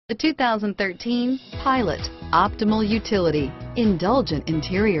The 2013 Pilot. Optimal utility, indulgent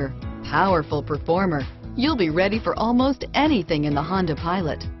interior, powerful performer. You'll be ready for almost anything in the Honda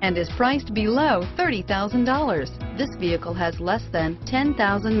Pilot and is priced below $30,000. This vehicle has less than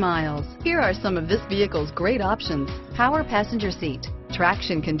 10,000 miles. Here are some of this vehicle's great options: power passenger seat,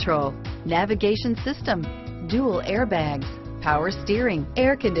 traction control, navigation system, dual airbags, power steering,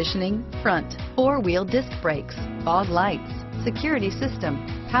 air conditioning, front, four-wheel disc brakes, fog lights, security system,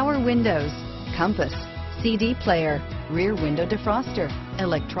 power windows, compass, CD player, rear window defroster,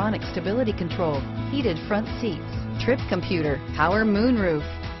 electronic stability control, heated front seats, trip computer, power moonroof,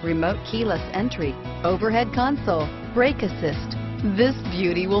 remote keyless entry, overhead console, brake assist. This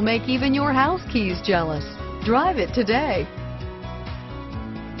beauty will make even your house keys jealous. Drive it today.